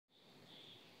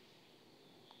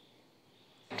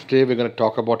Today we're going to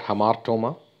talk about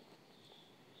hamartoma.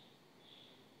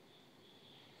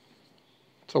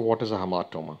 So what is a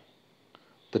hamartoma?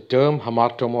 The term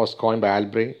hamartoma was coined by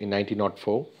Albrecht in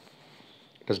 1904.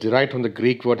 It is derived from the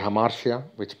Greek word hamartia,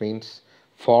 which means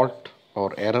fault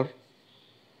or error.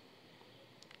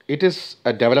 It is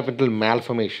a developmental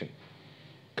malformation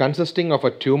consisting of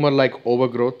a tumor-like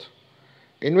overgrowth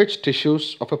in which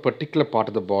tissues of a particular part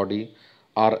of the body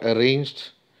are arranged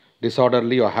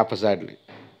disorderly or haphazardly.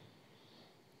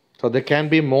 So there can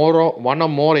be one or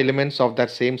more elements of that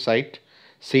same site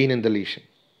seen in the lesion.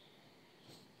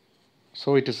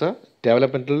 So it is a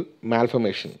developmental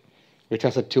malformation which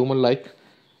has a tumor-like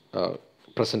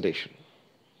presentation.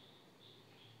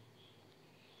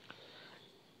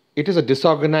 It is a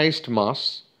disorganized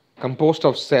mass composed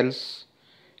of cells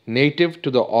native to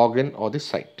the organ or the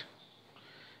site.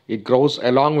 It grows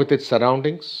along with its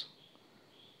surroundings,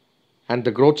 and the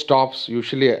growth stops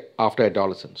usually after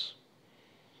adolescence.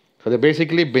 So they're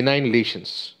basically benign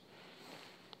lesions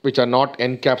which are not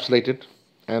encapsulated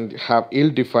and have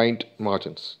ill-defined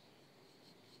margins.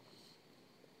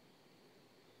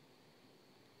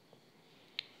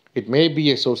 It may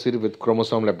be associated with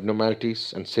chromosomal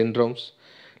abnormalities and syndromes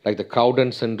like the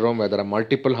Cowden syndrome, where there are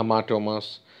multiple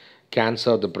hamartomas,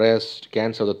 cancer of the breast,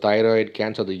 cancer of the thyroid,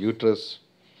 cancer of the uterus.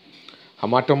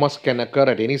 Hamartomas can occur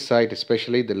at any site,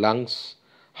 especially the lungs,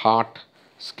 heart,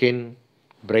 skin,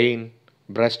 brain,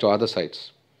 breast, or other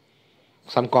sites.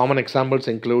 Some common examples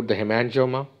include the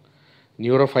hemangioma,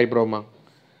 neurofibroma,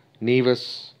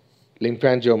 nevus,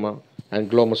 lymphangioma, and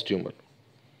glomus tumor.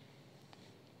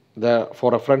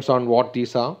 For reference on what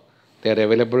these are, they are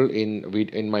available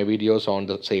in my videos on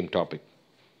the same topic,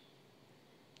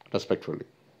 respectfully.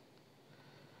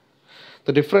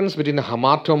 The difference between a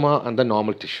hamartoma and the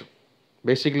normal tissue.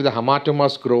 Basically, the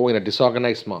hamartomas grow in a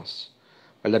disorganized mass,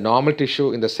 while the normal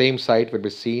tissue in the same site will be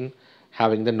seen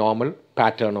having the normal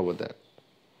pattern over there.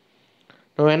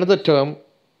 Now, another term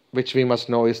which we must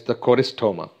know is the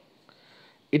choristoma.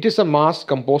 It is a mass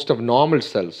composed of normal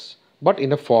cells, but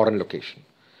in a foreign location.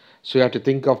 So you have to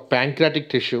think of pancreatic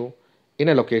tissue in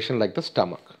a location like the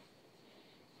stomach.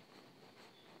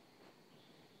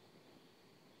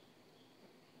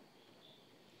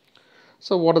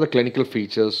 So what are the clinical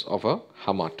features of a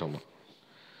hamartoma?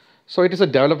 So it is a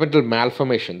developmental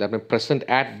malformation that may present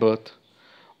at birth,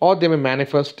 or they may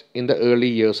manifest in the early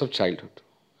years of childhood.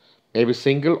 Maybe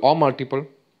single or multiple.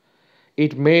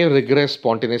 It may regress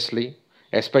spontaneously,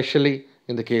 especially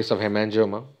in the case of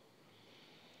hemangioma.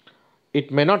 It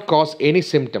may not cause any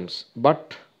symptoms,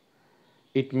 but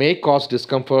it may cause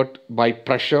discomfort by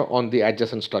pressure on the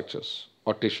adjacent structures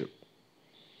or tissue.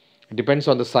 It depends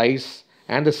on the size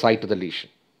and the site of the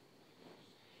lesion.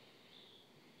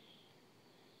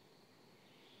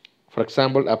 For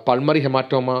example, a pulmonary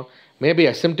hematoma may be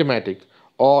asymptomatic,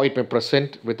 or it may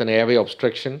present with an airway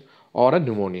obstruction or a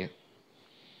pneumonia.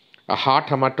 A heart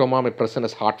hematoma may present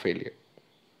as heart failure.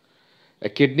 A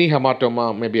kidney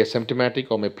hematoma may be asymptomatic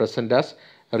or may present as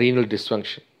renal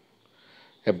dysfunction.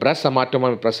 A breast hematoma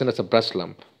may present as a breast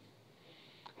lump.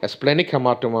 A splenic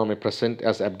hamartoma may present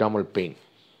as abdominal pain.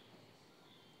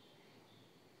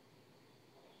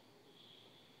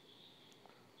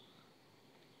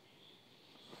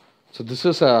 So this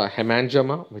is a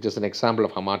hemangioma, which is an example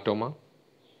of hamartoma.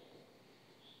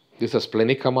 This is a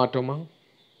splenic hamartoma.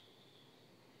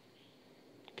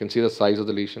 You can see the size of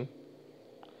the lesion.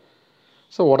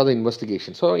 So what are the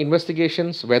investigations? So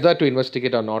investigations, whether to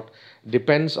investigate or not,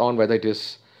 depends on whether it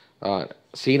is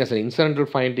seen as an incidental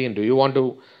finding and do you want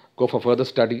to go for further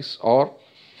studies, or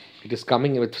it is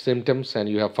coming with symptoms and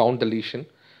you have found the lesion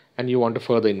and you want to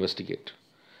further investigate.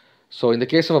 So in the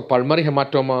case of a pulmonary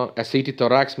hematoma, a CT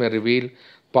thorax may reveal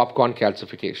popcorn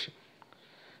calcification.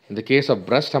 In the case of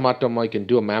breast hematoma, you can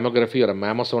do a mammography or a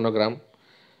mammosonogram,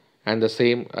 and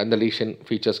the lesion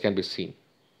features can be seen.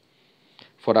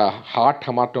 For a heart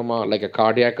hamartoma, like a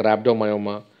cardiac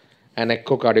rhabdomyoma, an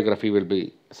echocardiography will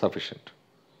be sufficient.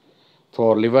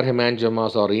 For liver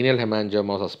hemangiomas or renal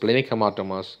hemangiomas or splenic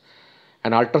hematomas,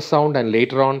 an ultrasound and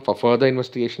later on for further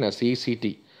investigation, a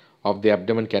CCT of the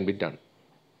abdomen can be done.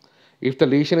 If the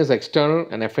lesion is external,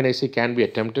 an FNAC can be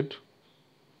attempted.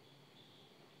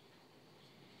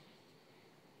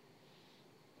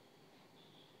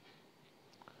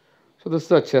 So this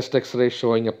is a chest X-ray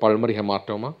showing a pulmonary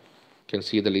hematoma. You can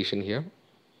see the lesion here.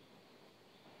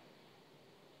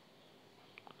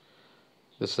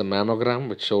 This is a mammogram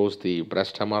which shows the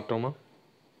breast hamartoma.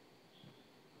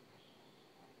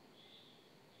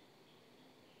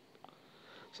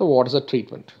 So what is the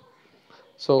treatment?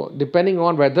 So depending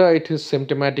on whether it is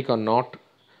symptomatic or not,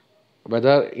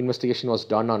 whether investigation was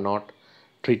done or not,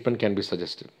 treatment can be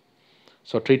suggested.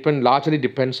 So treatment largely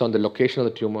depends on the location of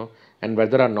the tumor and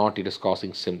whether or not it is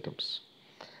causing symptoms.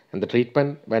 And the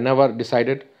treatment, whenever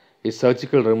decided, is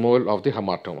surgical removal of the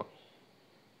hamartoma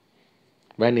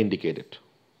when indicated.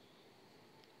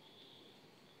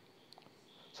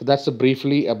 So that's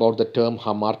briefly about the term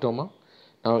hamartoma.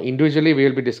 Now, individually, we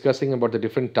will be discussing about the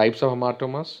different types of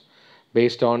hamartomas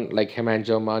based on like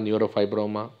hemangioma,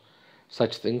 neurofibroma.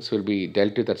 Such things will be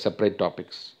dealt with at separate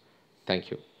topics.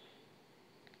 Thank you.